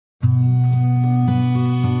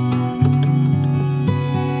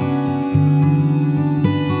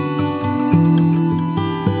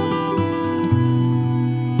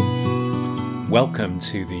Welcome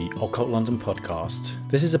to the Occult London podcast.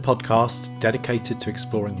 This is a podcast dedicated to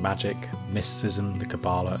exploring magic, mysticism, the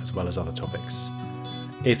Kabbalah, as well as other topics.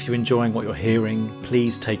 If you're enjoying what you're hearing,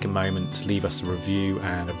 please take a moment to leave us a review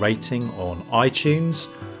and a rating on iTunes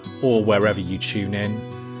or wherever you tune in.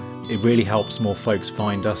 It really helps more folks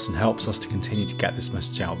find us and helps us to continue to get this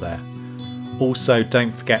message out there. Also, don't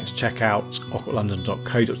forget to check out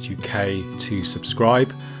occultlondon.co.uk to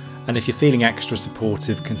subscribe. And if you're feeling extra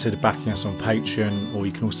supportive, consider backing us on Patreon, or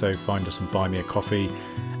you can also find us on Buy Me a Coffee.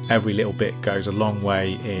 Every little bit goes a long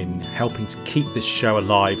way in helping to keep this show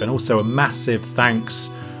alive. And also a massive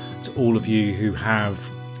thanks to all of you who have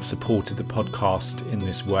supported the podcast in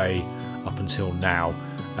this way up until now.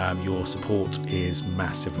 Your support is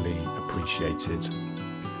massively appreciated.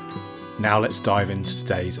 Now let's dive into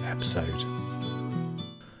today's episode.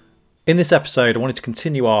 In this episode, I wanted to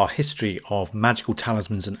continue our history of magical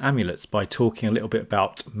talismans and amulets by talking a little bit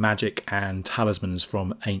about magic and talismans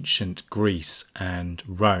from ancient Greece and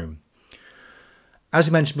Rome. As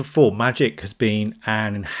we mentioned before, magic has been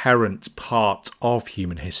an inherent part of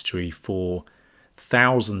human history for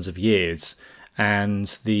thousands of years, and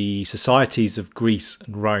the societies of Greece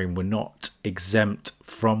and Rome were not exempt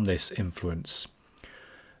from this influence.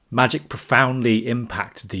 Magic profoundly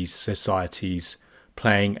impacted these societies,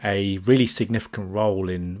 playing a really significant role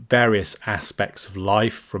in various aspects of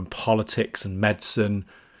life, from politics and medicine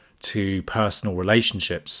to personal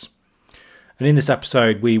relationships. And in this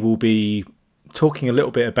episode, we will be talking a little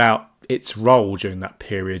bit about its role during that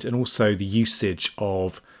period and also the usage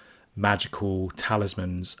of magical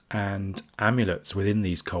talismans and amulets within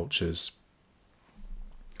these cultures.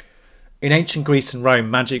 In ancient Greece and Rome,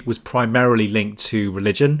 magic was primarily linked to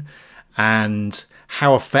religion, and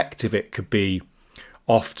how effective it could be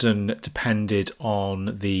often depended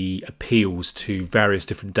on the appeals to various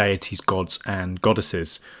different deities, gods and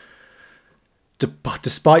goddesses.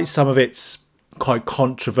 Despite some of its quite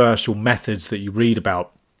controversial methods that you read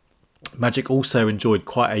about, magic also enjoyed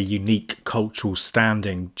quite a unique cultural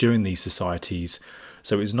standing during these societies,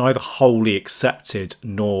 so it was neither wholly accepted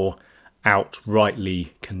nor outrightly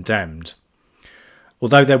condemned.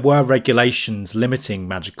 Although there were regulations limiting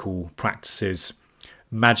magical practices,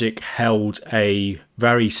 magic held a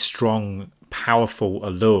very strong, powerful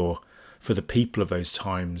allure for the people of those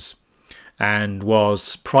times and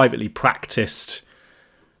was privately practiced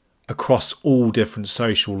across all different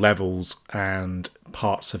social levels and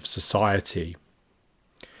parts of society.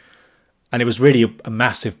 And it was really a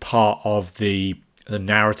massive part of the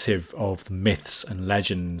narrative of the myths and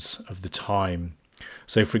legends of the time.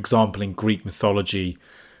 So, for example, in Greek mythology,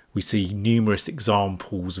 we see numerous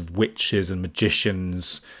examples of witches and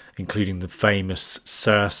magicians, including the famous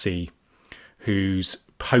Circe, whose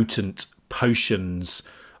potent potions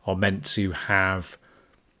are meant to have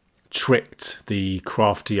tricked the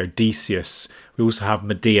crafty Odysseus. We also have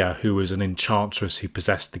Medea, who was an enchantress who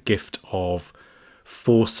possessed the gift of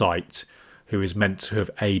foresight, who is meant to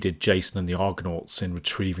have aided Jason and the Argonauts in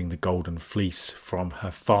retrieving the golden fleece from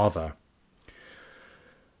her father.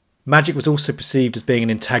 Magic was also perceived as being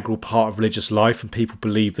an integral part of religious life, and people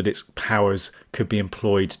believed that its powers could be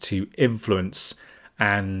employed to influence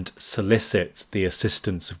and solicit the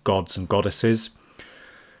assistance of gods and goddesses.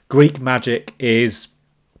 Greek magic is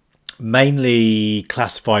mainly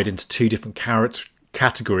classified into two different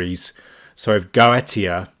categories. So we have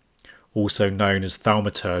Goetia, also known as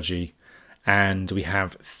thaumaturgy, and we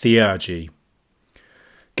have theurgy.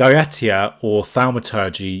 Goetia or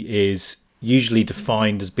thaumaturgy is usually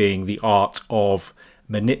defined as being the art of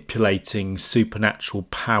manipulating supernatural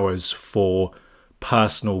powers for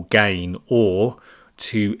personal gain or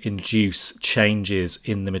to induce changes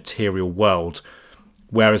in the material world,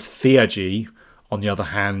 whereas theurgy, on the other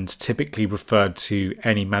hand, typically referred to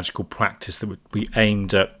any magical practice that would be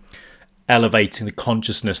aimed at elevating the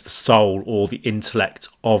consciousness, the soul, or the intellect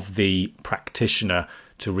of the practitioner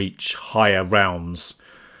to reach higher realms.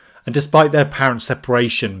 And despite their apparent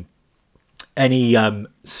separation, any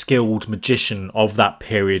skilled magician of that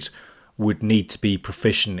period would need to be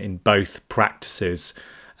proficient in both practices.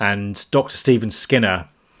 And Dr. Stephen Skinner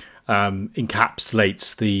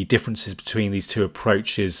encapsulates the differences between these two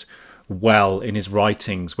approaches well in his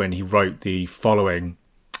writings when he wrote the following,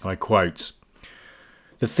 I quote,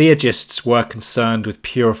 "The theurgists were concerned with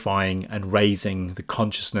purifying and raising the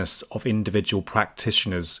consciousness of individual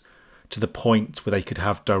practitioners to the point where they could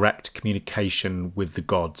have direct communication with the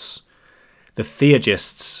gods. The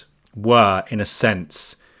theurgists were, in a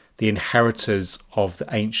sense, the inheritors of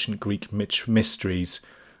the ancient Greek mysteries,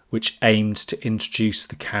 which aimed to introduce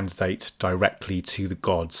the candidate directly to the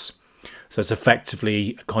gods. So it's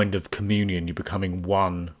effectively a kind of communion. You're becoming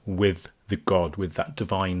one with the God, with that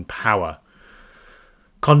divine power.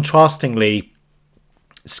 Contrastingly,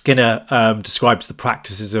 Skinner describes the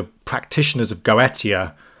practitioners of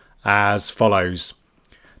Goetia as follows.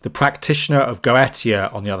 The practitioner of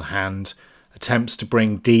Goetia, on the other hand, attempts to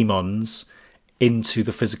bring demons into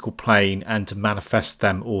the physical plane and to manifest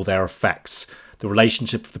them or their effects. The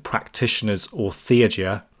relationship of the practitioners or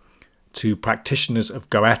theurgia to practitioners of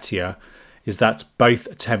Goetia is that both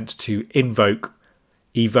attempt to evoke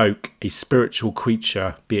a spiritual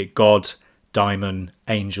creature, be it god, daimon,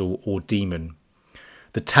 angel or demon.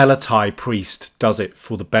 The Teletai priest does it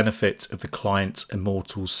for the benefit of the client's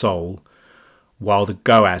immortal soul, while the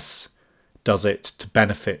Goes does it to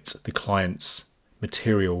benefit the client's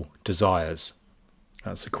material desires.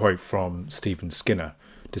 That's a quote from Stephen Skinner,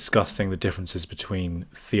 discussing the differences between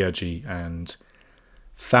theurgy and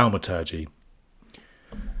thaumaturgy.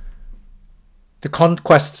 The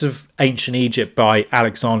conquests of ancient Egypt by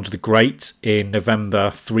Alexander the Great in November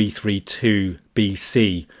 332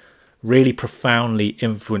 BC really profoundly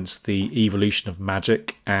influenced the evolution of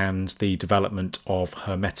magic and the development of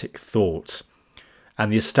Hermetic thought.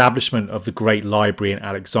 And the establishment of the Great Library in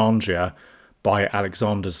Alexandria by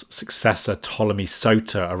Alexander's successor Ptolemy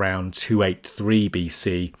Soter around 283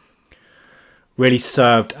 BC really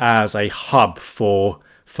served as a hub for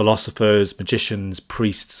philosophers, magicians,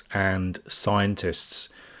 priests and scientists.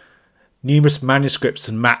 Numerous manuscripts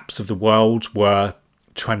and maps of the world were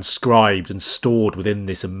transcribed and stored within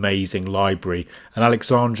this amazing library, and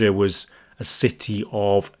Alexandria was a city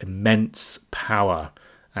of immense power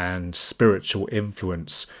and spiritual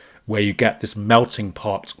influence, where you get this melting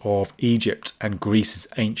pot of Egypt and Greece's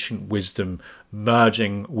ancient wisdom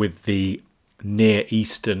merging with the Near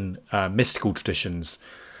Eastern mystical traditions.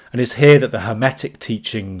 And it's here that the Hermetic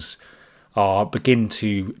teachings begin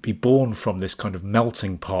to be born from this kind of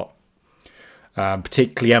melting pot,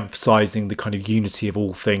 particularly emphasising the kind of unity of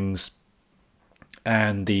all things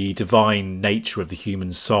and the divine nature of the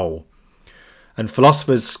human soul. And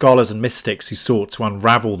philosophers, scholars and mystics who sought to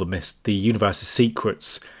unravel the universe's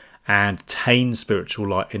secrets and attain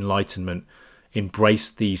spiritual enlightenment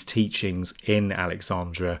embraced these teachings in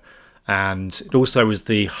Alexandria. And it also was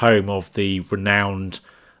the home of the renowned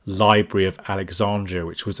Library of Alexandria,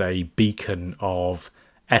 which was a beacon of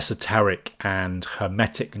esoteric and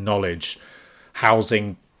hermetic knowledge,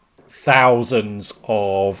 housing thousands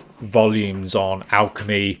of volumes on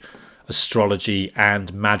alchemy, astrology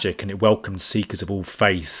and magic, and it welcomed seekers of all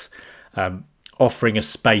faith, offering a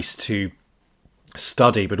space to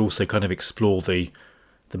study but also kind of explore the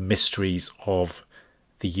mysteries of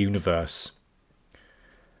the universe.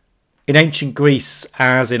 In ancient Greece,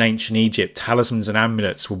 as in ancient Egypt, talismans and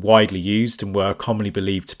amulets were widely used and were commonly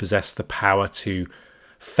believed to possess the power to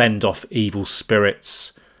fend off evil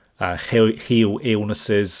spirits, heal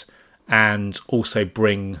illnesses, and also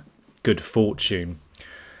bring good fortune.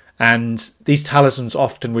 And these talismans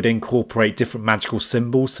often would incorporate different magical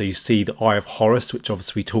symbols. So you see the Eye of Horus, which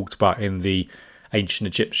obviously we talked about in the ancient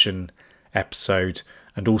Egyptian episode,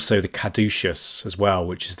 and also the caduceus as well,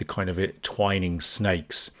 which is the kind of twining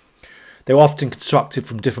snakes. They were often constructed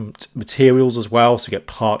from different materials as well. So we get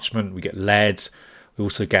parchment, we get lead, we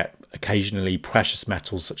also get occasionally precious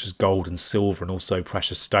metals such as gold and silver, and also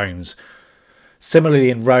precious stones.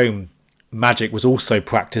 Similarly, in Rome, magic was also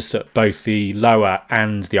practiced at both the lower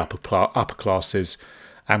and the upper classes,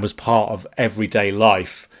 and was part of everyday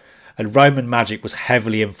life. And Roman magic was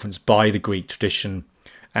heavily influenced by the Greek tradition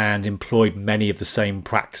and employed many of the same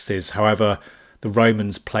practices. However, the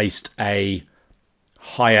Romans placed a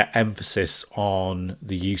higher emphasis on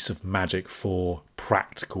the use of magic for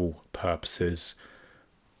practical purposes.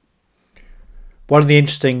 One of the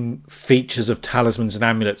interesting features of talismans and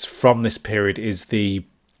amulets from this period is the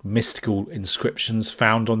mystical inscriptions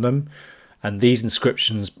found on them, and these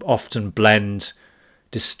inscriptions often blend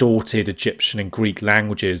distorted Egyptian and Greek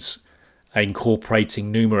languages,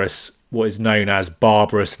 incorporating numerous what is known as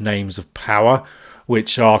barbarous names of power,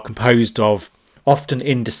 which are composed of often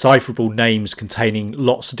indecipherable names containing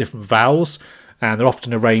lots of different vowels, and they're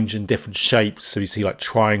often arranged in different shapes. So you see like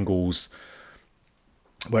triangles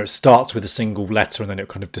where it starts with a single letter and then it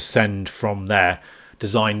kind of descend from there,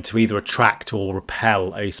 designed to either attract or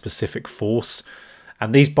repel a specific force.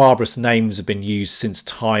 And these barbarous names have been used since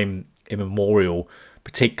time immemorial,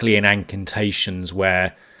 particularly in incantations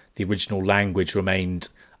where the original language remained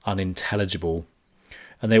unintelligible.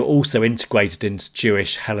 And they were also integrated into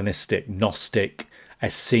Jewish, Hellenistic, Gnostic,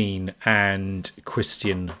 Essene and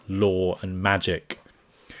Christian law and magic.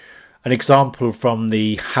 An example from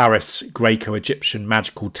the Harris Greco-Egyptian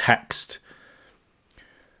magical text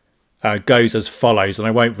goes as follows, and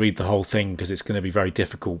I won't read the whole thing because it's going to be very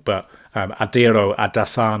difficult, but Adiro,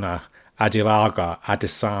 Adasana, Adiraga,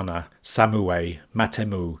 Adesana, Samue,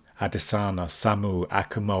 Matemu, Adesana, Samu,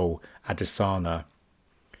 Akumo, Adesana.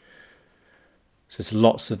 So there's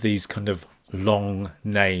lots of these kind of long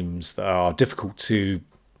names that are difficult to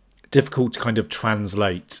kind of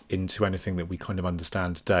translate into anything that we kind of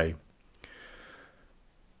understand today.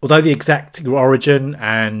 Although the exact origin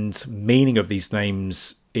and meaning of these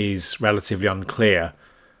names is relatively unclear,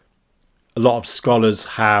 a lot of scholars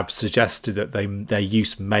have suggested that their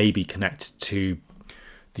use may be connected to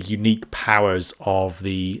the unique powers of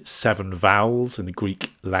the 7 vowels in the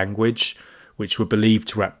Greek language, which were believed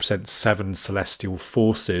to represent 7 celestial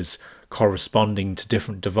forces corresponding to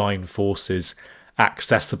different divine forces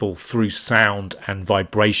accessible through sound and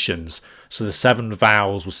vibrations. So the 7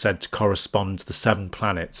 vowels were said to correspond to the 7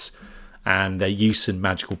 planets, and their use in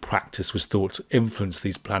magical practice was thought to influence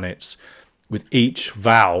these planets, with each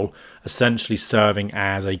vowel essentially serving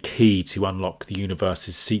as a key to unlock the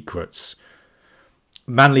universe's secrets.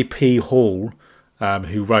 Manly P. Hall,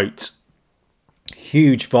 who wrote a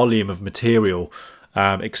huge volume of material,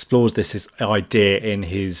 explores this idea in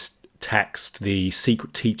his text, The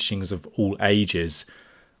Secret Teachings of All Ages,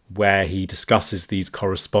 where he discusses these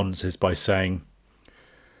correspondences by saying,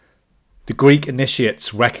 the Greek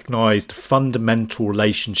initiates recognised a fundamental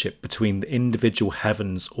relationship between the individual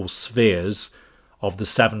heavens or spheres of the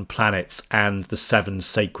 7 planets and the 7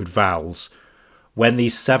 sacred vowels. When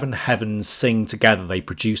these 7 heavens sing together, they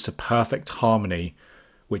produce a perfect harmony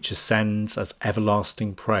which ascends as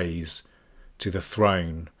everlasting praise to the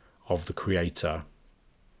throne of the Creator.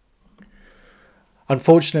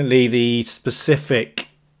 Unfortunately, the specific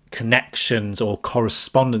connections or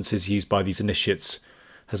correspondences used by these initiates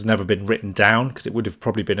has never been written down, because it would have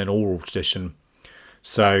probably been an oral tradition.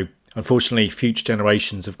 So unfortunately, future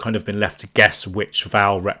generations have kind of been left to guess which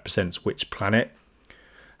vowel represents which planet.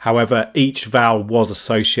 However, each vowel was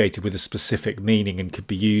associated with a specific meaning and could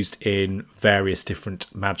be used in various different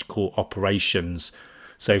magical operations.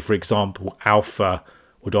 So for example, Alpha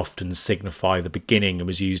would often signify the beginning and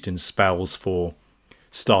was used in spells for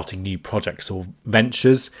starting new projects or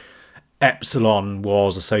ventures. Epsilon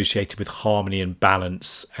was associated with harmony and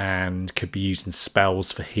balance and could be used in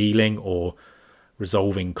spells for healing or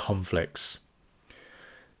resolving conflicts.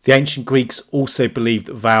 The ancient Greeks also believed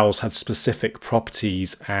that vowels had specific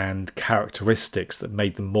properties and characteristics that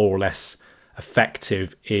made them more or less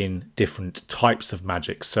effective in different types of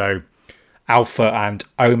magic. So Alpha and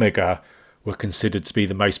Omega were considered to be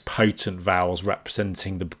the most potent vowels,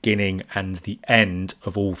 representing the beginning and the end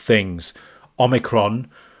of all things. Omicron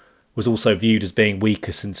was also viewed as being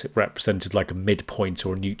weaker, since it represented like a midpoint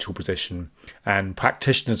or a neutral position, and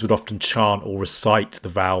practitioners would often chant or recite the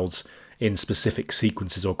vowels in specific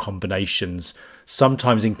sequences or combinations,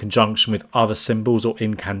 sometimes in conjunction with other symbols or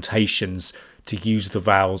incantations to use the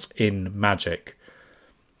vowels in magic.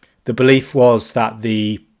 The belief was that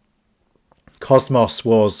the cosmos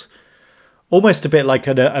was almost a bit like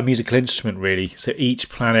a musical instrument, really. So each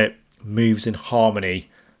planet moves in harmony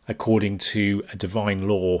according to a divine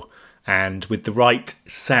law, and with the right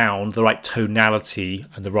sound, the right tonality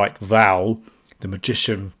and the right vowel, the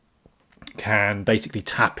magician can basically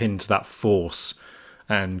tap into that force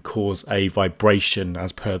and cause a vibration,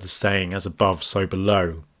 as per the saying, as above, so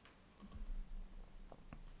below.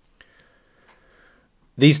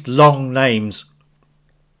 These long names,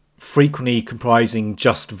 frequently comprising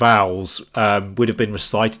just vowels, would have been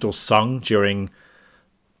recited or sung during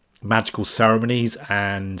magical ceremonies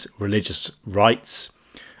and religious rites,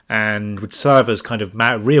 and would serve as kind of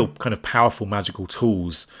real kind of powerful magical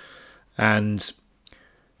tools. And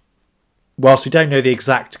whilst we don't know the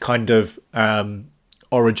exact kind of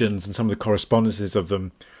origins and some of the correspondences of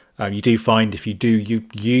them, you do find, if you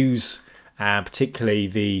use particularly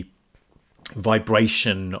the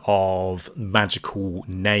vibration of magical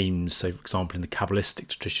names, so for example in the Kabbalistic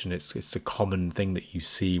tradition, it's a common thing that you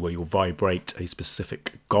see where you'll vibrate a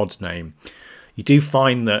specific god name. You do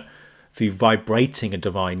find that through vibrating a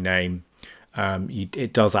divine name,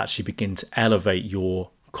 it does actually begin to elevate your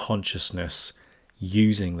consciousness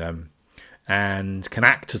using them, and can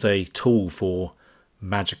act as a tool for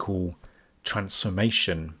magical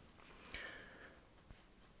transformation.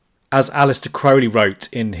 As Aleister Crowley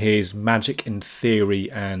wrote in his Magic in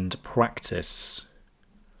Theory and Practice,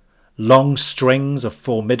 long strings of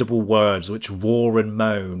formidable words which roar and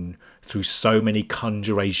moan through so many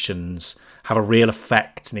conjurations have a real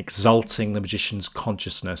effect in exalting the magician's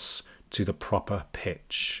consciousness to the proper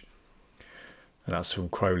pitch. And that's from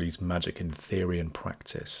Crowley's Magic in Theory and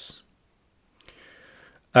Practice.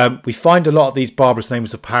 We find a lot of these barbarous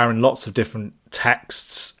names of power in lots of different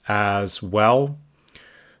texts as well.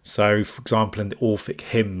 So, for example, in the Orphic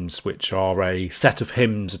hymns, which are a set of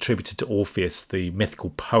hymns attributed to Orpheus, the mythical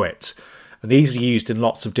poet. And these are used in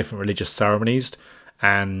lots of different religious ceremonies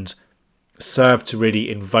and serve to really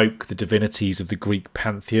invoke the divinities of the Greek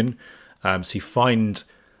pantheon. So you find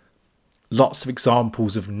lots of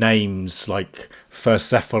examples of names like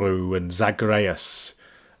Persephone and Zagreus,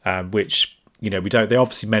 which, you know, they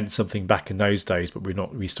obviously meant something back in those days, but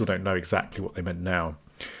we still don't know exactly what they meant now.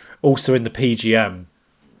 Also in the PGM,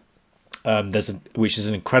 which is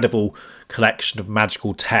an incredible collection of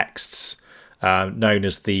magical texts known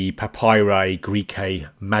as the Papyri Graecae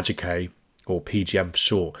Magicae, or PGM for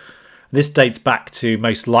short. This dates back to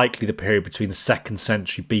most likely the period between the 2nd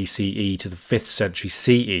century BCE to the 5th century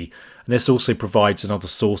CE, and this also provides another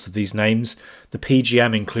source of these names. The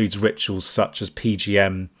PGM includes rituals such as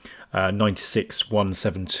PGM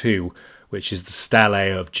 96172, which is the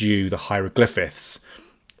stele of Jew, the hieroglyphs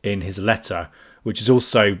in his letter, which has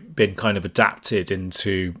also been kind of adapted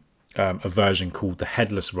into a version called the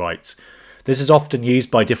Headless Rite. This is often used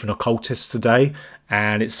by different occultists today,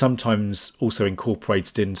 and it's sometimes also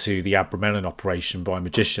incorporated into the Abramelin operation by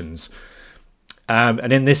magicians.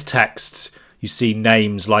 And in this text, you see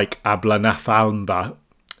names like Ablanafalmba,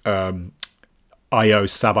 Io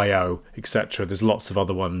Sabayo, etc. There's lots of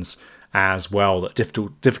other ones as well that are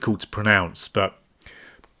difficult to pronounce, but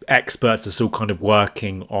experts are still kind of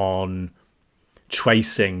working on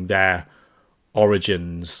tracing their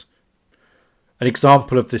origins. An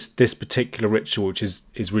example of this particular ritual, which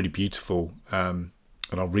is really beautiful, and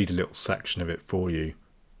I'll read a little section of it for you.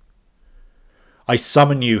 I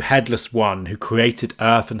summon you, headless one, who created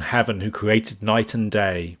earth and heaven, who created night and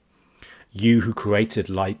day. You who created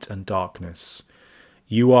light and darkness.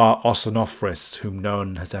 You are Oceanophorus, whom no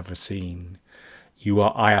one has ever seen. You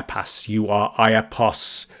are Iapas, you are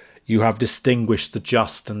Iapos. You have distinguished the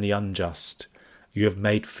just and the unjust. You have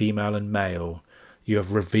made female and male. You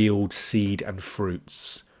have revealed seed and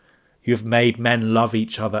fruits. You have made men love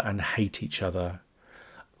each other and hate each other.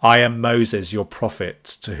 I am Moses, your prophet,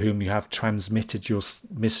 to whom you have transmitted your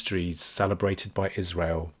mysteries celebrated by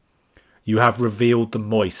Israel. You have revealed the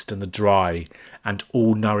moist and the dry, and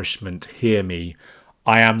all nourishment. Hear me.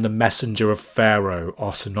 I am the messenger of Pharaoh,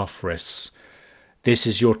 Oceanophorus. This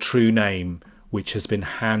is your true name, which has been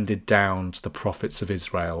handed down to the prophets of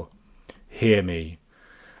Israel. Hear me.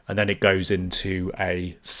 And then it goes into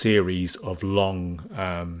a series of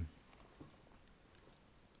long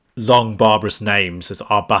barbarous names as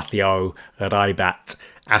Arbathio, Raibat,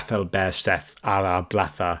 Athelberseth,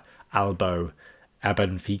 Arablatha, Albo,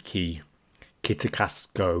 Abanfiki,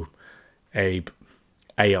 Kitikasco, Abe,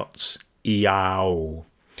 Aots, Iao.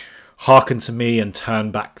 Hearken to me and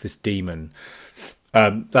turn back this demon.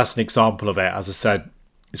 That's an example of it. As I said,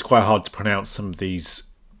 it's quite hard to pronounce some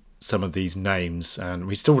of these names, and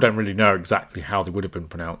we still don't really know exactly how they would have been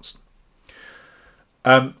pronounced.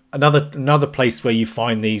 Another place where you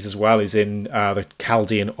find these as well is in the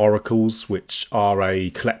Chaldean oracles, which are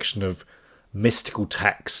a collection of mystical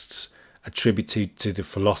texts attributed to the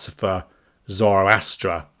philosopher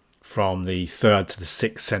Zoroaster from the 3rd to the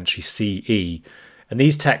 6th century CE. And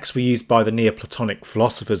these texts were used by the Neoplatonic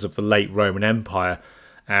philosophers of the late Roman Empire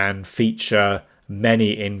and feature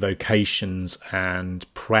many invocations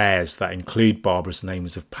and prayers that include barbarous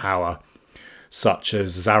names of power, such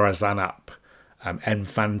as Zarazanap,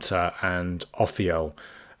 Enfanta, and Ophiel.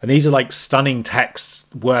 And these are like stunning texts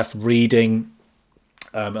worth reading.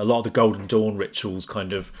 A lot of the Golden Dawn rituals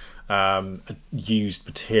kind of used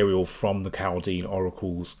material from the Chaldean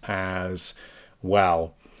oracles as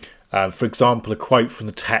well. For example, a quote from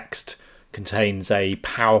the text contains a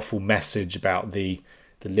powerful message about the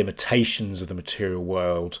limitations of the material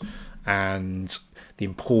world and the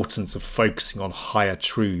importance of focusing on higher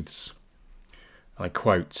truths. I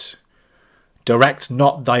quote, "Direct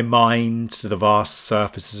not thy mind to the vast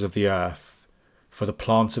surfaces of the earth, for the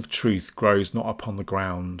plant of truth grows not upon the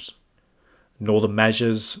ground, nor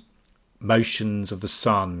the motions of the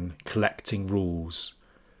sun collecting rules.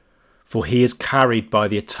 For he is carried by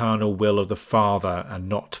the eternal will of the Father, and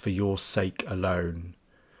not for your sake alone.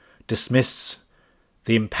 Dismiss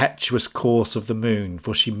the impetuous course of the moon,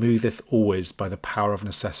 for she moveth always by the power of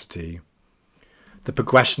necessity. The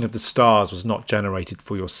progression of the stars was not generated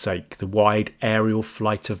for your sake. The wide aerial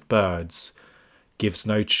flight of birds gives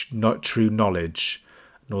no true knowledge,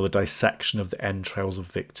 nor the dissection of the entrails of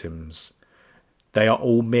victims. They are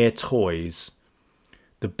all mere toys,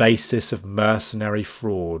 the basis of mercenary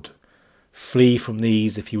fraud. Flee from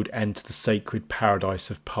these if you would enter the sacred paradise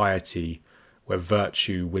of piety, where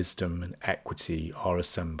virtue, wisdom and equity are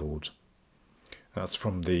assembled. That's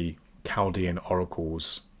from the Chaldean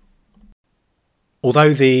oracles.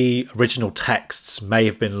 Although the original texts may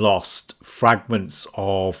have been lost, fragments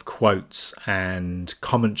of quotes and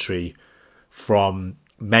commentary from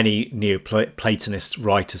many Neoplatonist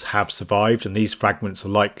writers have survived, and these fragments are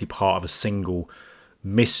likely part of a single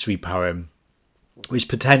mystery poem, which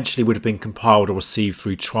potentially would have been compiled or received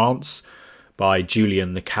through trance by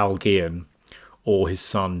Julian the Chaldean or his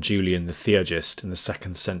son Julian the Theurgist in the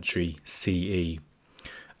 2nd century CE.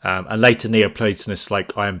 And later Neoplatonists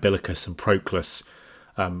like Iamblichus and Proclus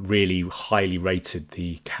really highly rated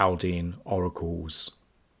the Chaldean oracles.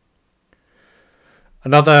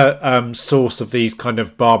 Another source of these kind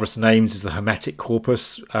of barbarous names is the Hermetic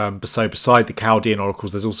corpus. So beside the Chaldean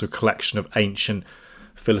oracles, there's also a collection of ancient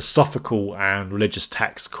philosophical and religious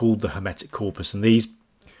texts called the Hermetic corpus. And these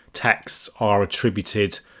texts are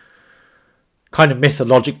attributed kind of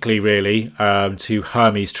mythologically, really, to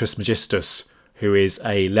Hermes Trismegistus, who is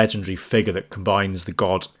a legendary figure that combines the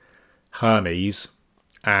god Hermes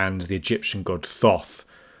and the Egyptian god Thoth.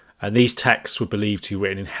 And these texts were believed to be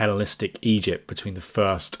written in Hellenistic Egypt between the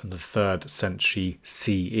 1st and the 3rd century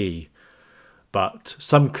CE. But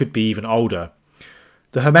some could be even older.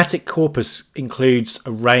 The Hermetic corpus includes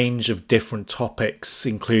a range of different topics,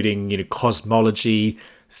 including cosmology,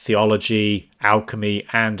 theology, alchemy,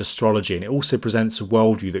 and astrology. And it also presents a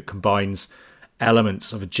worldview that combines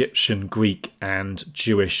elements of Egyptian, Greek, and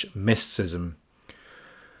Jewish mysticism.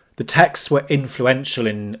 The texts were influential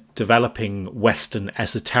in developing Western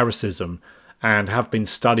esotericism and have been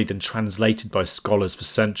studied and translated by scholars for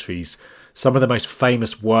centuries. Some of the most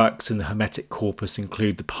famous works in the Hermetic corpus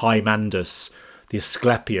include the Poimandus, the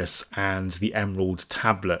Asclepius, and the Emerald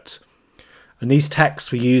Tablet. And these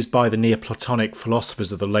texts were used by the Neoplatonic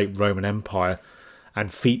philosophers of the late Roman Empire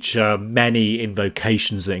and feature many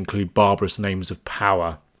invocations that include barbarous names of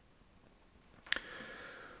power.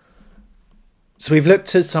 So we've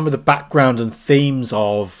looked at some of the background and themes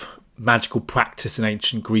of magical practice in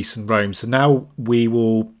ancient Greece and Rome. So now we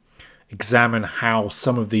will examine how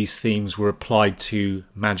some of these themes were applied to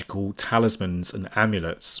magical talismans and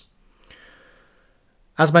amulets.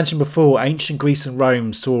 As mentioned before, ancient Greece and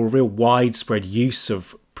Rome saw a real widespread use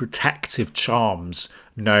of protective charms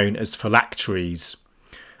known as phylacteries.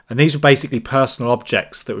 And these were basically personal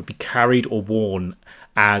objects that would be carried or worn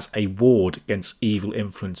as a ward against evil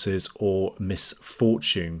influences or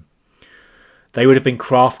misfortune. They would have been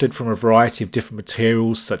crafted from a variety of different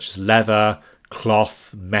materials such as leather,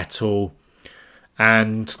 cloth, metal,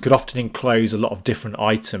 and could often enclose a lot of different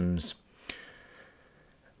items.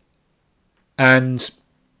 And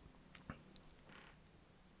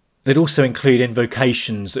they'd also include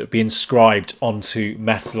invocations that would be inscribed onto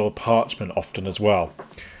metal or parchment often as well.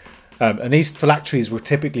 And these phylacteries were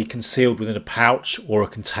typically concealed within a pouch or a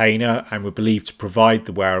container and were believed to provide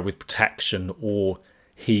the wearer with protection or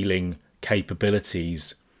healing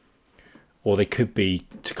capabilities. Or they could be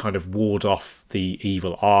to kind of ward off the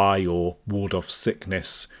evil eye or ward off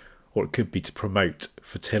sickness, or it could be to promote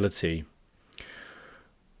fertility.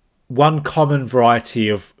 One common variety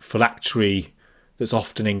of phylactery that's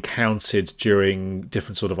often encountered during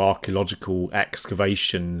different sort of archaeological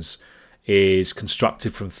excavations is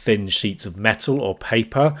constructed from thin sheets of metal or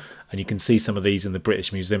paper, and you can see some of these in the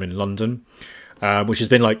British Museum in London, which has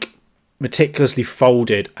been meticulously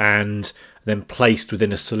folded and then placed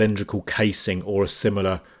within a cylindrical casing or a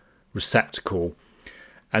similar receptacle,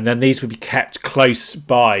 and then these would be kept close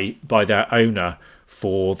by their owner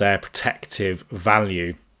for their protective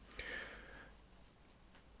value.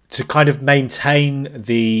 To kind of maintain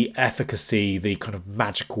the efficacy, the kind of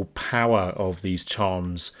magical power of these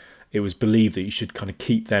charms, it was believed that you should kind of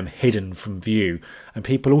keep them hidden from view. And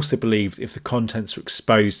people also believed if the contents were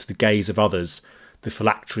exposed to the gaze of others, the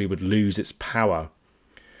phylactery would lose its power.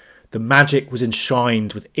 The magic was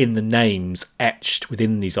enshrined within the names etched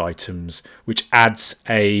within these items, which adds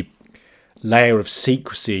a layer of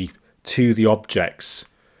secrecy to the objects.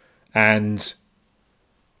 And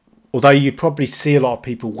although you probably see a lot of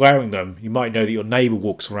people wearing them, you might know that your neighbour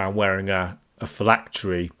walks around wearing a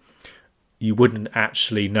phylactery. You wouldn't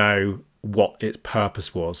actually know what its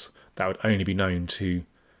purpose was. That would only be known to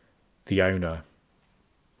the owner.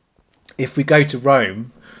 If we go to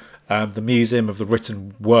Rome, the Museum of the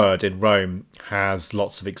Written Word in Rome has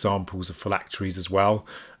lots of examples of phylacteries as well.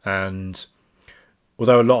 And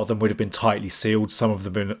although a lot of them would have been tightly sealed, some of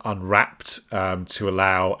them have been unwrapped to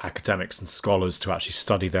allow academics and scholars to actually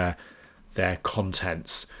study their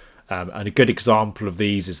contents. And a good example of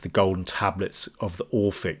these is the golden tablets of the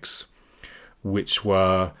Orphics, which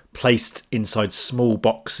were placed inside small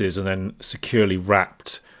boxes and then securely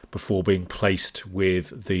wrapped before being placed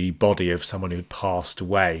with the body of someone who had passed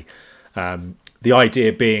away. The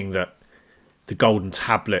idea being that the golden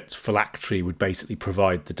tablet phylactery would basically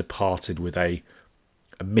provide the departed with a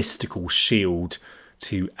mystical shield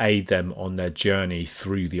to aid them on their journey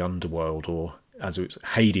through the underworld, or as it was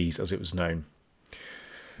Hades, as it was known.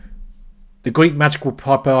 The Greek magical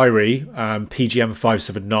papyri, PGM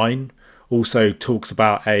 579, also talks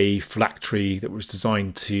about a phylactery that was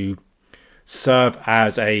designed to serve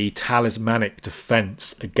as a talismanic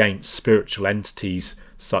defense against spiritual entities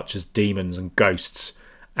such as demons and ghosts,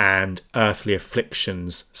 and earthly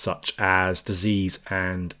afflictions such as disease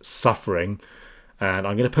and suffering. And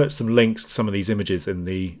I'm going to put some links to some of these images in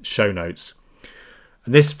the show notes.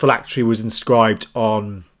 And this phylactery was inscribed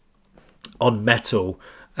on metal,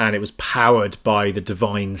 and it was powered by the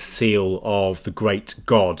divine seal of the great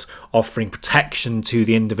god, offering protection to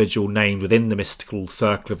the individual named within the mystical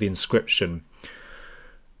circle of the inscription.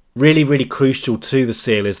 Really, really crucial to the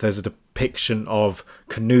seal is there's a depiction of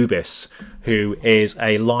Canubis, who is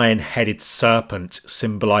a lion-headed serpent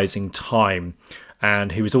symbolising time,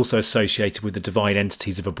 and who is also associated with the divine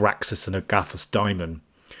entities of Abraxas and Agathos Daimon,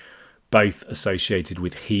 both associated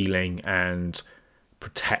with healing and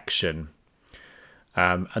protection.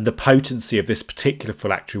 And the potency of this particular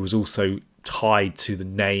phylactery was also tied to the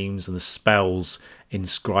names and the spells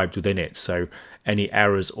inscribed within it, so any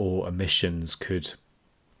errors or omissions could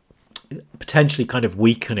potentially kind of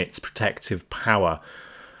weaken its protective power.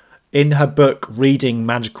 In her book Reading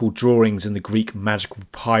Magical Drawings in the Greek Magical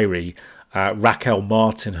Papyri, Raquel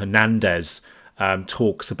Martin Hernandez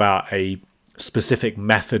talks about a specific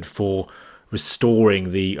method for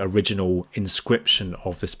restoring the original inscription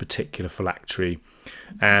of this particular phylactery,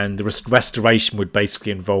 and the restoration would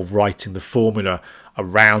basically involve writing the formula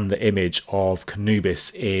around the image of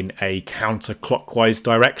Canubis in a counterclockwise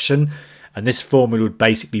direction, and this formula would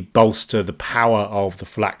basically bolster the power of the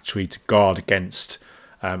phylactery to guard against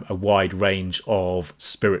a wide range of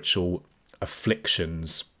spiritual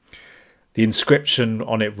afflictions. The inscription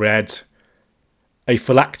on it read, "A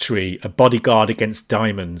phylactery, a bodyguard against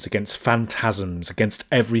demons, against phantasms, against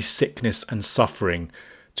every sickness and suffering,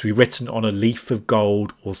 to be written on a leaf of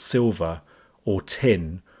gold or silver or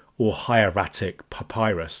tin or hieratic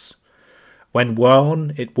papyrus. When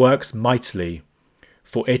worn, it works mightily,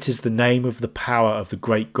 for it is the name of the power of the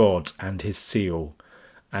great God and his seal,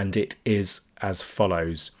 and it is as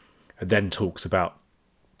follows." And then talks about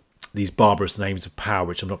these barbarous names of power,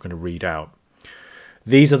 which I'm not going to read out.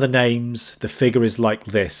 "These are the names. The figure is like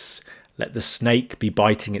this. Let the snake be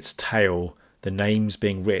biting its tail, the names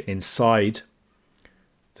being written inside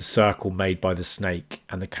the circle made by the snake,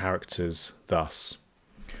 and the characters thus."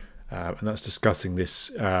 And that's discussing this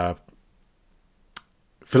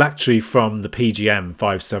phylactery from the PGM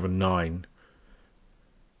 579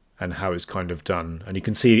 and how it's kind of done. And you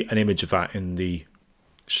can see an image of that in the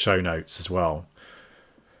show notes as well.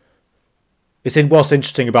 What's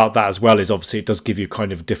interesting about that as well is obviously it does give you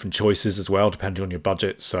kind of different choices as well depending on your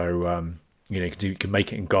budget. So you can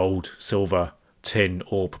make it in gold, silver, tin,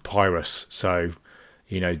 or papyrus. So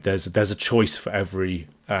there's a choice for every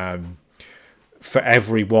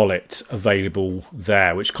wallet available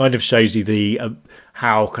there, which kind of shows you the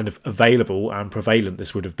how kind of available and prevalent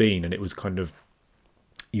this would have been, and it was kind of,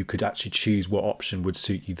 you could actually choose what option would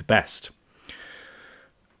suit you the best.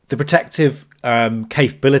 The protective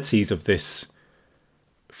capabilities of this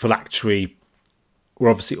phylactery were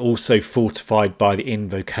obviously also fortified by the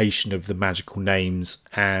invocation of the magical names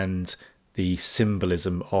and the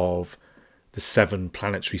symbolism of the 7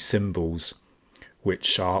 planetary symbols,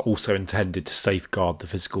 which are also intended to safeguard the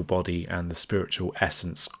physical body and the spiritual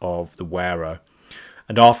essence of the wearer.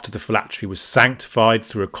 And after the phylactery was sanctified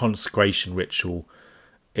through a consecration ritual,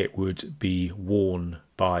 it would be worn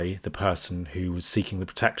by the person who was seeking the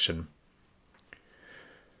protection.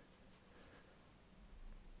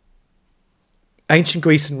 Ancient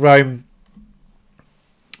Greece and Rome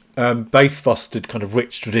both fostered kind of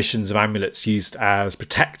rich traditions of amulets used as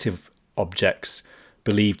protective objects,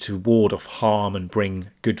 believed to ward off harm and bring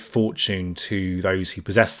good fortune to those who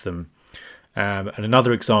possess them. And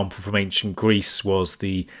another example from ancient Greece was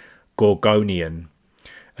the Gorgonian.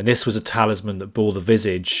 And this was a talisman that bore the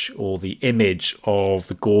visage or the image of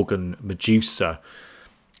the Gorgon Medusa,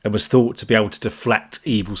 and was thought to be able to deflect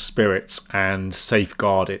evil spirits and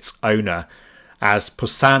safeguard its owner. As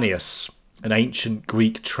Pausanias, an ancient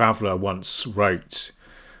Greek traveller, once wrote,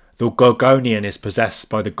 "The Gorgonian is possessed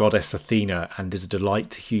by the goddess Athena and is a delight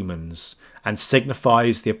to humans, and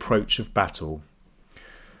signifies the approach of battle."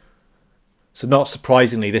 So not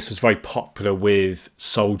surprisingly, this was very popular with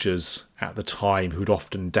soldiers at the time, who would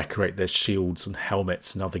often decorate their shields and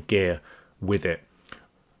helmets and other gear with it.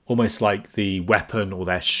 Almost like the weapon or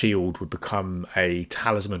their shield would become a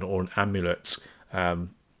talisman or an amulet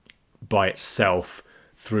by itself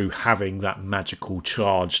through having that magical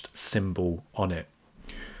charged symbol on it.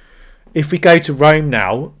 If we go to Rome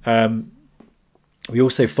now, we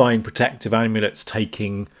also find protective amulets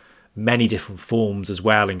taking many different forms as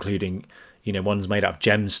well, including, ones made out of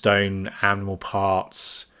gemstone, animal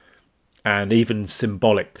parts, and even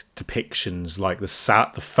symbolic depictions like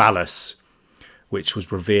the phallus, which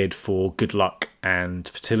was revered for good luck and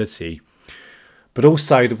fertility. But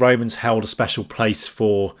also the Romans held a special place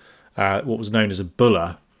for what was known as a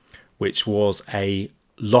bulla, which was a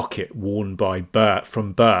locket worn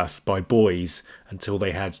from birth by boys until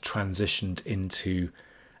they had transitioned into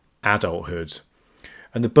adulthood.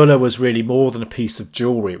 And the bulla was really more than a piece of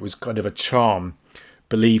jewellery. It was kind of a charm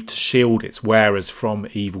believed to shield its wearers from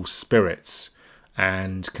evil spirits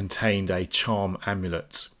and contained a charm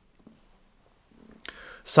amulet.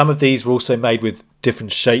 Some of these were also made with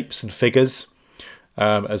different shapes and figures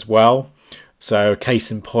as well. So a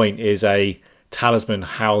case in point is a talisman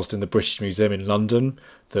housed in the British Museum in London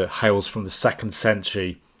that hails from the 2nd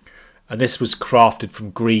century. And this was crafted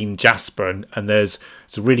from green jasper, and there's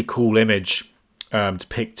a really cool image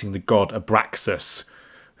depicting the god Abraxas,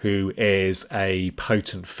 who is a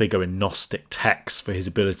potent figure in Gnostic texts for his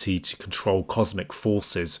ability to control cosmic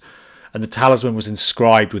forces. And the talisman was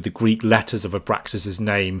inscribed with the Greek letters of Abraxas'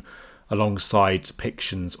 name, alongside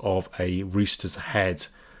depictions of a rooster's head,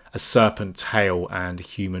 a serpent tail, and a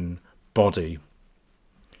human body.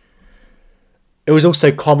 It was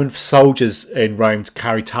also common for soldiers in Rome to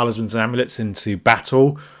carry talismans and amulets into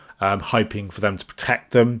battle, hoping for them to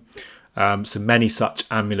protect them. So many such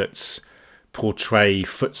amulets portray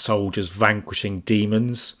foot soldiers vanquishing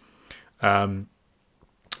demons.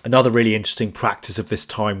 Another really interesting practice of this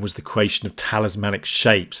time was the creation of talismanic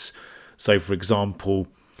shapes. So, for example,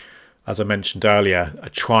 as I mentioned earlier, a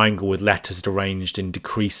triangle with letters arranged in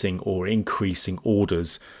decreasing or increasing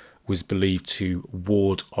orders was believed to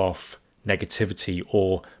ward off negativity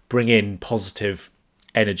or bring in positive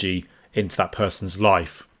energy into that person's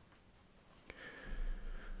life.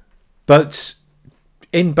 But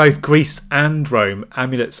in both Greece and Rome,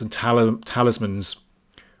 amulets and talismans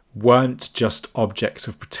weren't just objects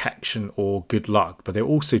of protection or good luck, but they were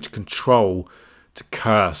also to control, to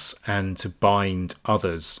curse, and to bind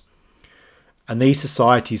others. And these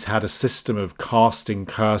societies had a system of casting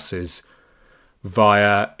curses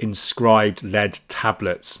via inscribed lead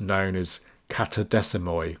tablets known as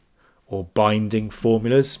katadecimoi, or binding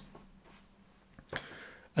formulas.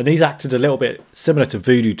 And these acted a little bit similar to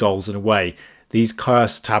voodoo dolls in a way. These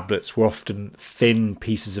curse tablets were often thin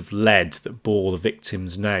pieces of lead that bore the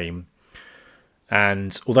victim's name.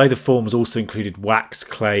 And although the forms also included wax,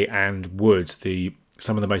 clay, and wood,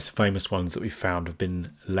 some of the most famous ones that we found have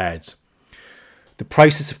been lead. The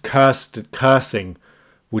process of cursing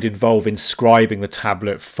would involve inscribing the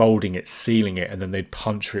tablet, folding it, sealing it, and then they'd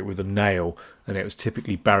puncture it with a nail. And it was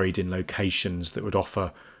typically buried in locations that would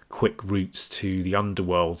offer quick routes to the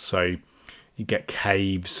underworld. So you get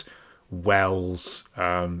caves, wells,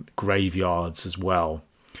 graveyards as well,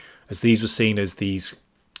 as these were seen as these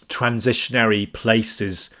transitionary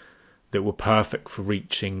places that were perfect for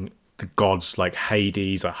reaching the gods like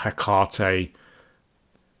Hades, or Hecate,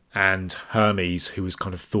 and Hermes, who was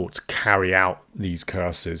kind of thought to carry out these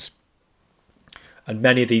curses. And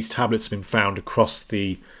many of these tablets have been found across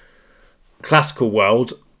the classical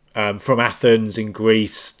world, from Athens in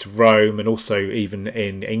Greece to Rome, and also even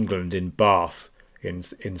in England, in Bath,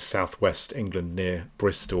 in southwest England near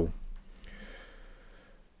Bristol.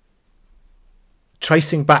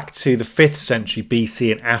 Tracing back to the 5th century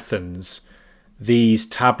BC in Athens, these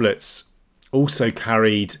tablets also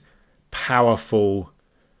carried powerful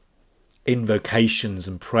invocations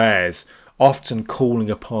and prayers, often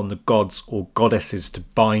calling upon the gods or goddesses to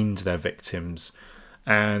bind their victims.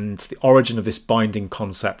 And the origin of this binding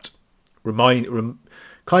concept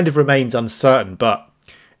kind of remains uncertain, but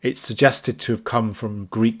it's suggested to have come from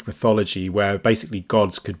Greek mythology, where basically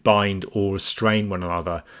gods could bind or restrain one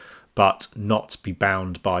another, but not be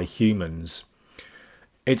bound by humans.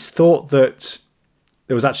 It's thought that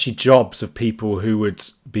there was actually jobs of people who would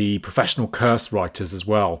be professional curse writers as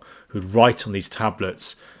well, who'd write on these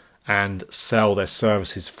tablets and sell their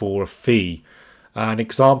services for a fee. An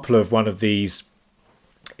example of one of these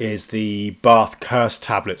is the Bath curse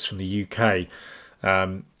tablets from the UK.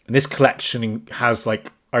 And this collection has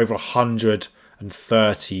like over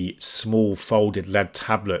 130 small folded lead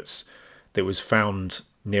tablets that was found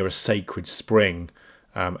near a sacred spring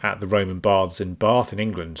at the Roman Baths in Bath in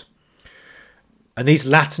England. And these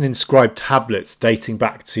Latin inscribed tablets dating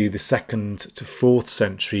back to the 2nd to 4th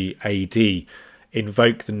century AD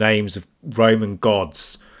invoke the names of Roman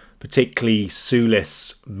gods, particularly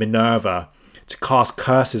Sulis, Minerva, to cast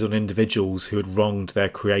curses on individuals who had wronged their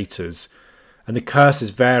creators. And the curses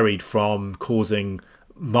varied from causing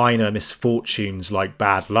minor misfortunes like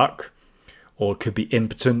bad luck, or it could be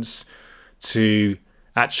impotence, to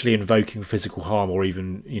actually invoking physical harm or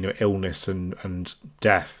even, illness and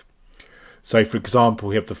death. So, for example,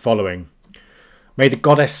 we have the following. May the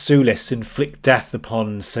goddess Sulis inflict death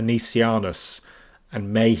upon Senesianus,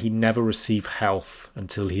 and may he never receive health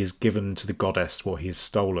until he has given to the goddess what he has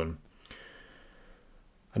stolen.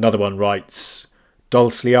 Another one writes,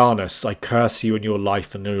 Dulcianus, I curse you and your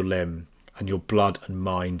life and your limb, and your blood and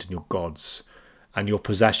mind and your gods, and your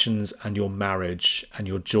possessions and your marriage, and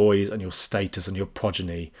your joys and your status and your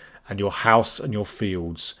progeny, and your house and your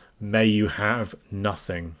fields. May you have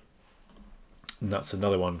nothing. And that's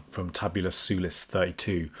another one from Tabula Sulis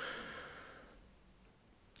 32.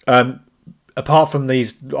 Apart from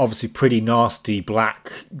these obviously pretty nasty,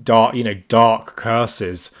 black, dark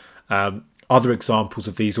curses, other examples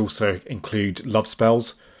of these also include love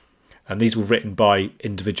spells. And these were written by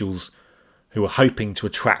individuals who were hoping to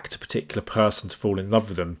attract a particular person to fall in love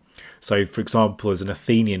with them. So, for example, there's an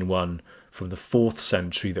Athenian one from the 4th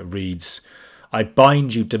century that reads, I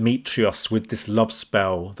bind you, Demetrios, with this love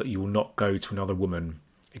spell that you will not go to another woman,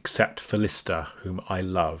 except Philista, whom I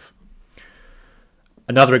love.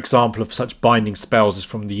 Another example of such binding spells is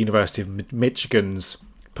from the University of Michigan's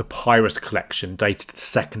papyrus collection, dated to the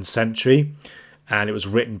 2nd century, and it was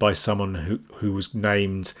written by someone who was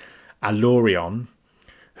named Alurion,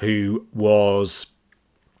 who was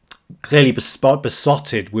clearly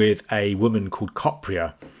besotted with a woman called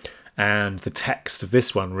Copria. And the text of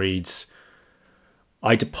this one reads,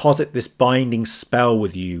 I deposit this binding spell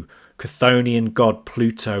with you, Chthonian god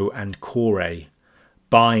Pluto and Kore.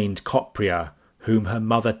 Bind Copria, whom her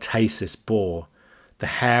mother Tasis bore, the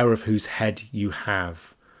hair of whose head you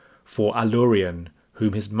have, for Alurion,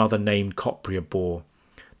 whom his mother named Copria bore,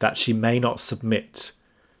 that she may not submit,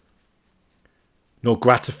 nor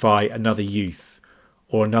gratify another youth,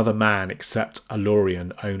 or another man except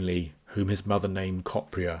Alurion only, whom his mother named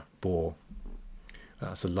Copria bore.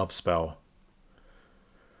 That's a love spell.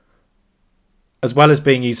 As well as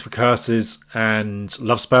being used for curses and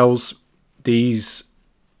love spells, these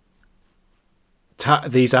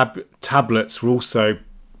tablets were also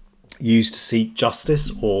used to seek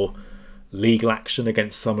justice or legal action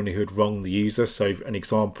against someone who had wronged the user. So an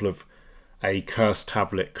example of a cursed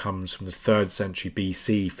tablet comes from the 3rd century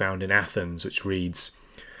BC, found in Athens, which reads,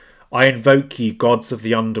 I invoke you, gods of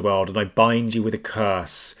the underworld, and I bind you with a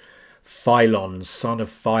curse, Philon, son of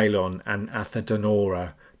Philon, and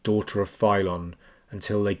Athadanora, daughter of Philon,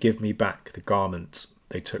 until they give me back the garment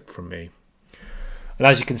they took from me. And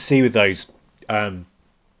as you can see with those, I'm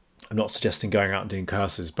not suggesting going out and doing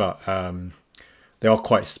curses, but they are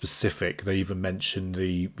quite specific. They even mention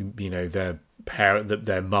their parent,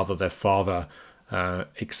 their mother, their father,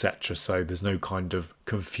 etc. So there's no kind of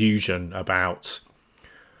confusion about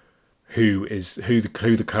who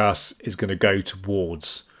the curse is going to go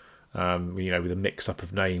towards. With a mix-up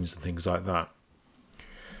of names and things like that.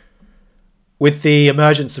 With the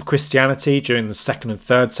emergence of Christianity during the 2nd and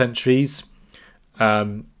 3rd centuries,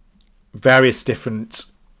 various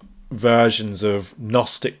different versions of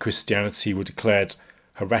Gnostic Christianity were declared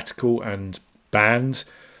heretical and banned.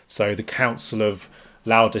 So the Council of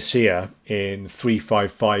Laodicea in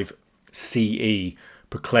 355 CE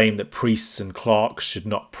proclaimed that priests and clerks should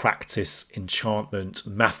not practice enchantment,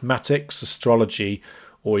 mathematics, astrology,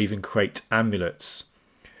 or even create amulets.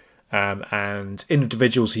 And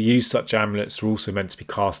individuals who use such amulets were also meant to be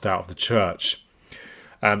cast out of the church.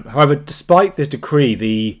 However, despite this decree,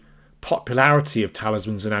 the popularity of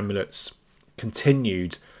talismans and amulets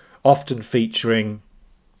continued, often featuring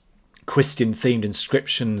Christian-themed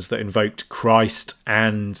inscriptions that invoked Christ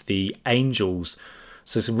and the angels.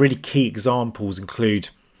 So some really key examples include,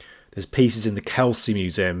 there's pieces in the Kelsey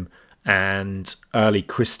Museum and early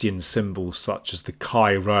Christian symbols such as the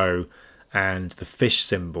Chi Rho and the fish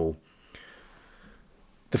symbol.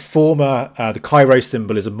 The former, the Chi Rho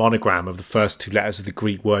symbol, is a monogram of the first 2 letters of the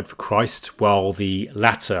Greek word for Christ, while the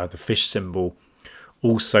latter, the fish symbol,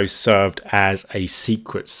 also served as a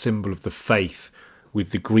secret symbol of the faith,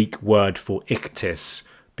 with the Greek word for Ichthys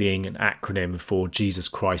being an acronym for Jesus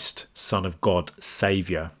Christ, Son of God,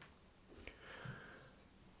 Saviour.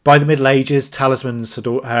 By the Middle Ages, talismans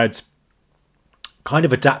had kind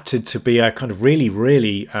of adapted to be a kind of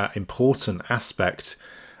really important aspect,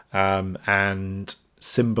 and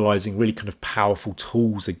symbolizing really kind of powerful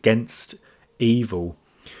tools against evil.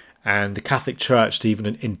 And the Catholic Church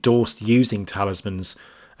even endorsed using talismans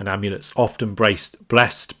and amulets, often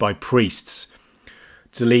blessed by priests,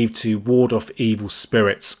 believed to ward off evil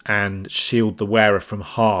spirits and shield the wearer from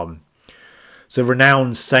harm. So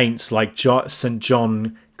renowned saints like St.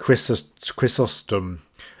 John Chrysostom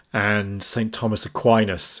and St. Thomas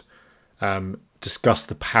Aquinas discussed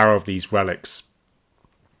the power of these relics.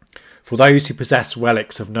 For those who possess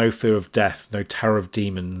relics have no fear of death, no terror of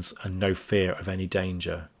demons, and no fear of any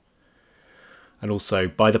danger. And also,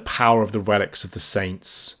 by the power of the relics of the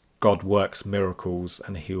saints, God works miracles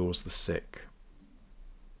and heals the sick.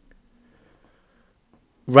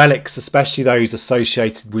 Relics, especially those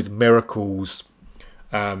associated with miracles,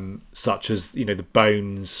 such as the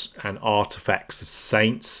bones and artifacts of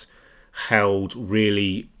saints, held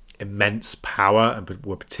really immense power and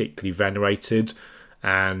were particularly venerated.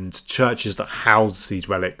 And churches that housed these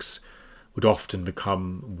relics would often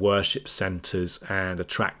become worship centres and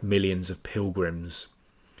attract millions of pilgrims.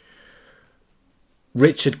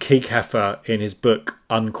 Richard Kiekhaefer, in his book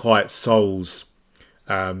Unquiet Souls,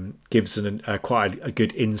 gives quite a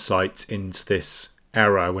good insight into this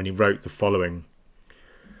era when he wrote the following.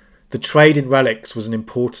 The trade in relics was an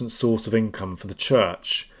important source of income for the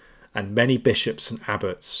church, and many bishops and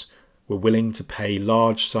abbots were willing to pay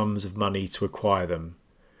large sums of money to acquire them.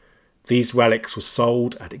 These relics were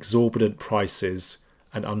sold at exorbitant prices,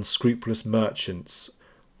 and unscrupulous merchants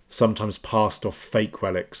sometimes passed off fake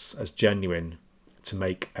relics as genuine to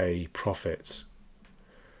make a profit.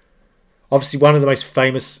 Obviously, one of the most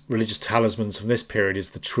famous religious talismans from this period is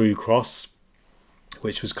the True Cross,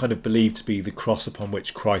 which was kind of believed to be the cross upon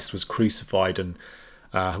which Christ was crucified, and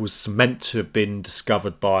was meant to have been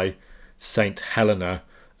discovered by Saint Helena,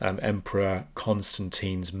 Emperor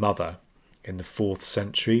Constantine's mother, in the 4th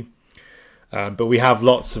century. But we have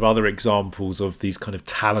lots of other examples of these kind of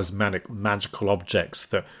talismanic magical objects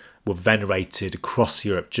that were venerated across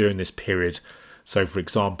Europe during this period. So, for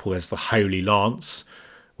example, there's the Holy Lance,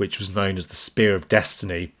 which was known as the Spear of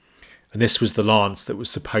Destiny. And this was the lance that was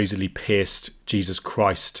supposedly pierced Jesus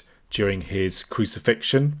Christ during his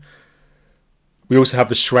crucifixion. We also have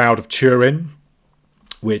the Shroud of Turin,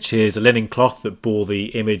 which is a linen cloth that bore the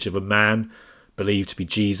image of a man believed to be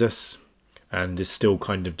Jesus, and is still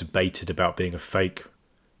kind of debated about being a fake.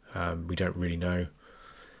 We don't really know.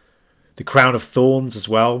 The Crown of Thorns as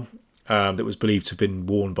well, that was believed to have been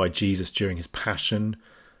worn by Jesus during his passion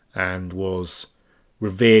and was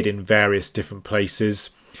revered in various different places.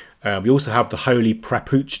 We also have the Holy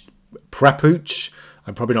Prepuce,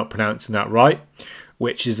 I'm probably not pronouncing that right,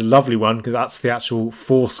 which is a lovely one because that's the actual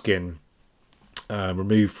foreskin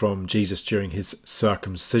removed from Jesus during his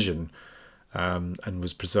circumcision, and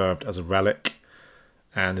was preserved as a relic.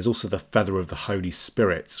 And there's also the Feather of the Holy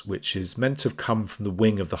Spirit, which is meant to have come from the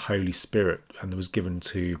wing of the Holy Spirit and was given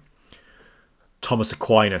to Thomas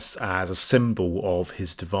Aquinas as a symbol of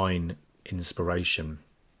his divine inspiration.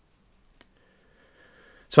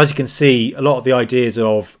 So as you can see, a lot of the ideas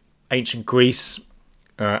of ancient Greece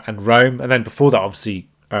and Rome, and then before that obviously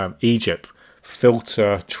Egypt,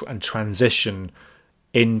 filter and transition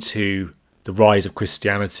into the rise of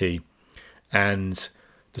Christianity. And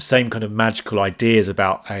the same kind of magical ideas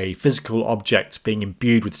about a physical object being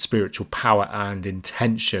imbued with spiritual power and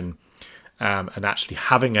intention, and actually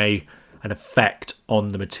having an effect on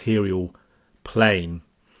the material plane,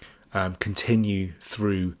 continue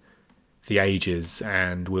through the ages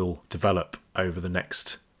and will develop over the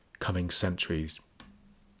next coming centuries.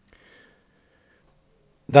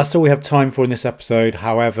 That's all we have time for in this episode.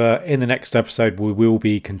 However, in the next episode, we will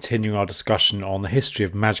be continuing our discussion on the history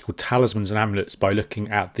of magical talismans and amulets by looking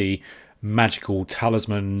at the magical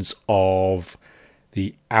talismans of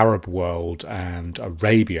the Arab world and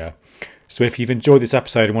Arabia. So if you've enjoyed this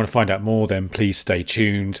episode and want to find out more, then please stay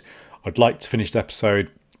tuned. I'd like to finish the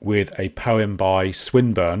episode with a poem by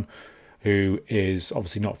Swinburne, who is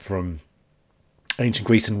obviously not from ancient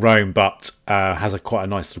Greece and Rome, but has quite a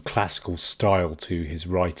nice sort of classical style to his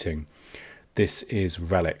writing. This is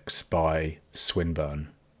Relics by Swinburne.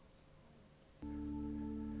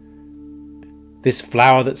 This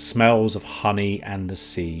flower that smells of honey and the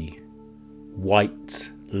sea, white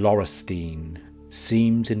laurestine,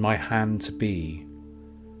 seems in my hand to be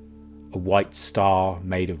a white star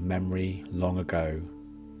made of memory long ago,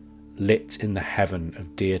 lit in the heaven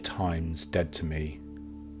of dear times dead to me.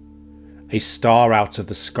 A star out of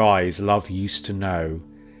the skies love used to know,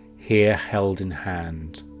 here held in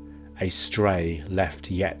hand, a stray left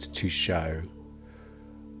yet to show.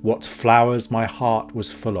 What flowers my heart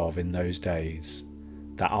was full of in those days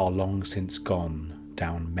that are long since gone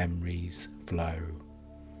down memory's flow.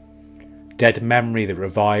 Dead memory that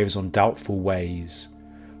revives on doubtful ways,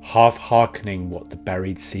 half hearkening what the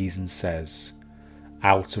buried season says,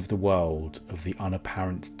 out of the world of the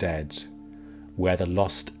unapparent dead, where the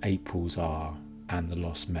lost Aprils are and the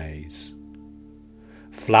lost Mays.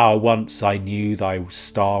 Flower, once I knew thy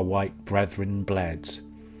star-white brethren bled,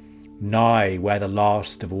 nigh where the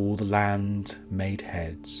last of all the land made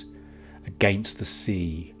head, against the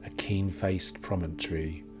sea a keen-faced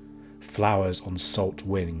promontory, flowers on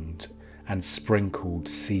salt-winged and sprinkled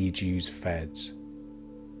sea-dews fed.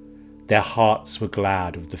 Their hearts were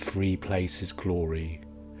glad of the free place's glory.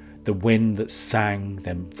 The wind that sang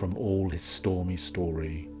them from all his stormy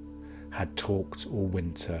story had talked all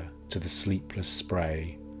winter to the sleepless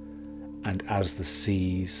spray, and as the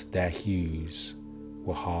seas their hues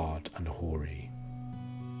were hard and hoary.